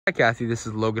Hi Cathy, this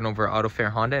is Logan over at Auto Fair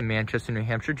Honda in Manchester, New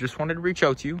Hampshire. Just wanted to reach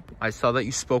out to you. I saw that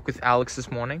you spoke with Alex this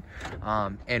morning,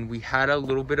 and we had a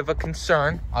little bit of a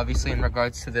concern, obviously, in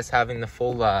regards to this having the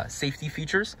full safety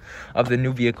features of the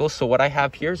new vehicle. So what I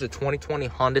have here is a 2020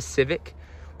 Honda Civic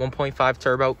 1.5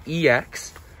 Turbo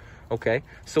EX. Okay,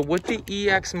 so with the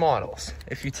EX models,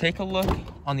 if you take a look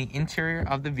on the interior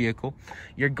of the vehicle,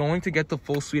 you're going to get the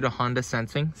full suite of Honda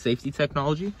sensing safety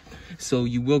technology. So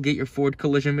you will get your forward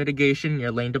collision mitigation,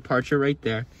 your lane departure right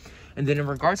there. And then in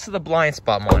regards to the blind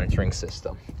spot monitoring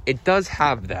system, it does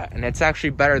have that, and it's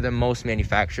actually better than most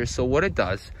manufacturers. So what it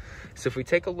does, so if we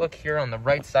take a look here on the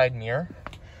right side mirror,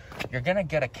 you're gonna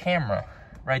get a camera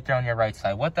right there on your right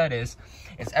side. What that is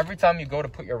every time you go to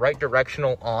put your right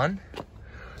directional on,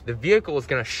 the vehicle is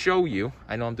going to show you,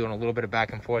 I know I'm doing a little bit of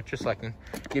back and forth just so I can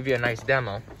give you a nice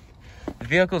demo. The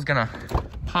vehicle is going to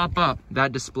pop up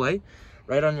that display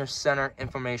right on your center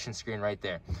information screen right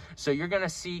there. So you're going to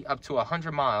see up to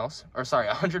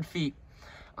 100 feet,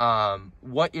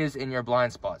 what is in your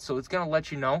blind spot. So it's going to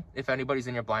let you know if anybody's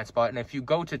in your blind spot. And if you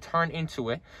go to turn into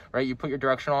it, right, you put your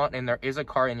directional on and there is a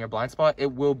car in your blind spot,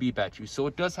 it will beep at you. So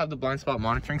it does have the blind spot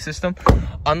monitoring system.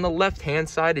 On the left hand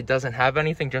side, it doesn't have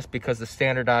anything just because the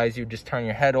standardized, you just turn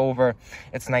your head over.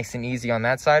 It's nice and easy on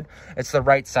that side. It's the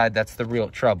right side that's the real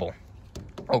trouble.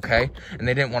 Okay, and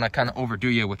they didn't want to kind of overdo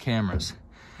you with cameras.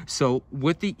 So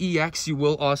with the EX, you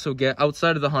will also get,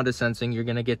 outside of the Honda sensing, you're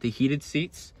going to get the heated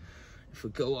seats. If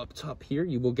we go up top here,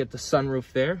 you will get the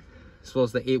sunroof there, as well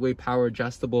as the 8-way power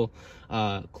adjustable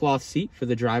cloth seat for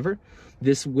the driver.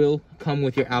 This will come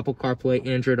with your Apple CarPlay,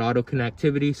 Android Auto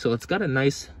connectivity, so it's got a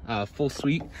nice full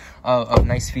suite of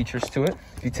nice features to it.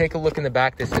 If you take a look in the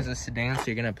back, this is a sedan, so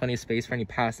you're gonna have plenty of space for any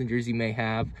passengers you may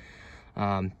have,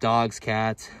 dogs,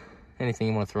 cats, anything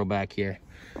you want to throw back here.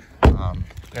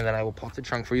 And then I will pop the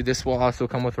trunk for you. This will also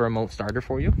come with a remote starter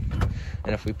for you.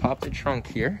 And if we pop the trunk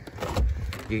here,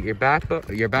 you get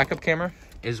your backup camera,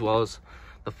 as well as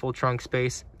the full trunk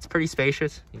space. It's pretty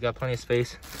spacious. You got plenty of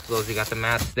space, as well as you got the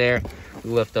mats there.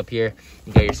 You lift up here,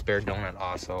 you got your spare donut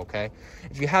also. Okay,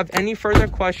 if you have any further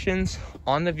questions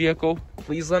on the vehicle,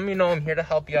 please let me know. I'm here to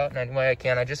help you out in any way I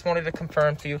can. I just wanted to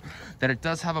confirm to you that it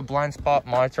does have a blind spot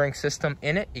monitoring system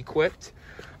in it, equipped,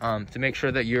 to make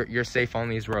sure that you're safe on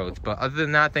these roads. But other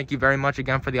than that, thank you very much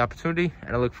again for the opportunity,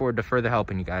 and I look forward to further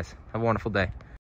helping you guys. Have a wonderful day.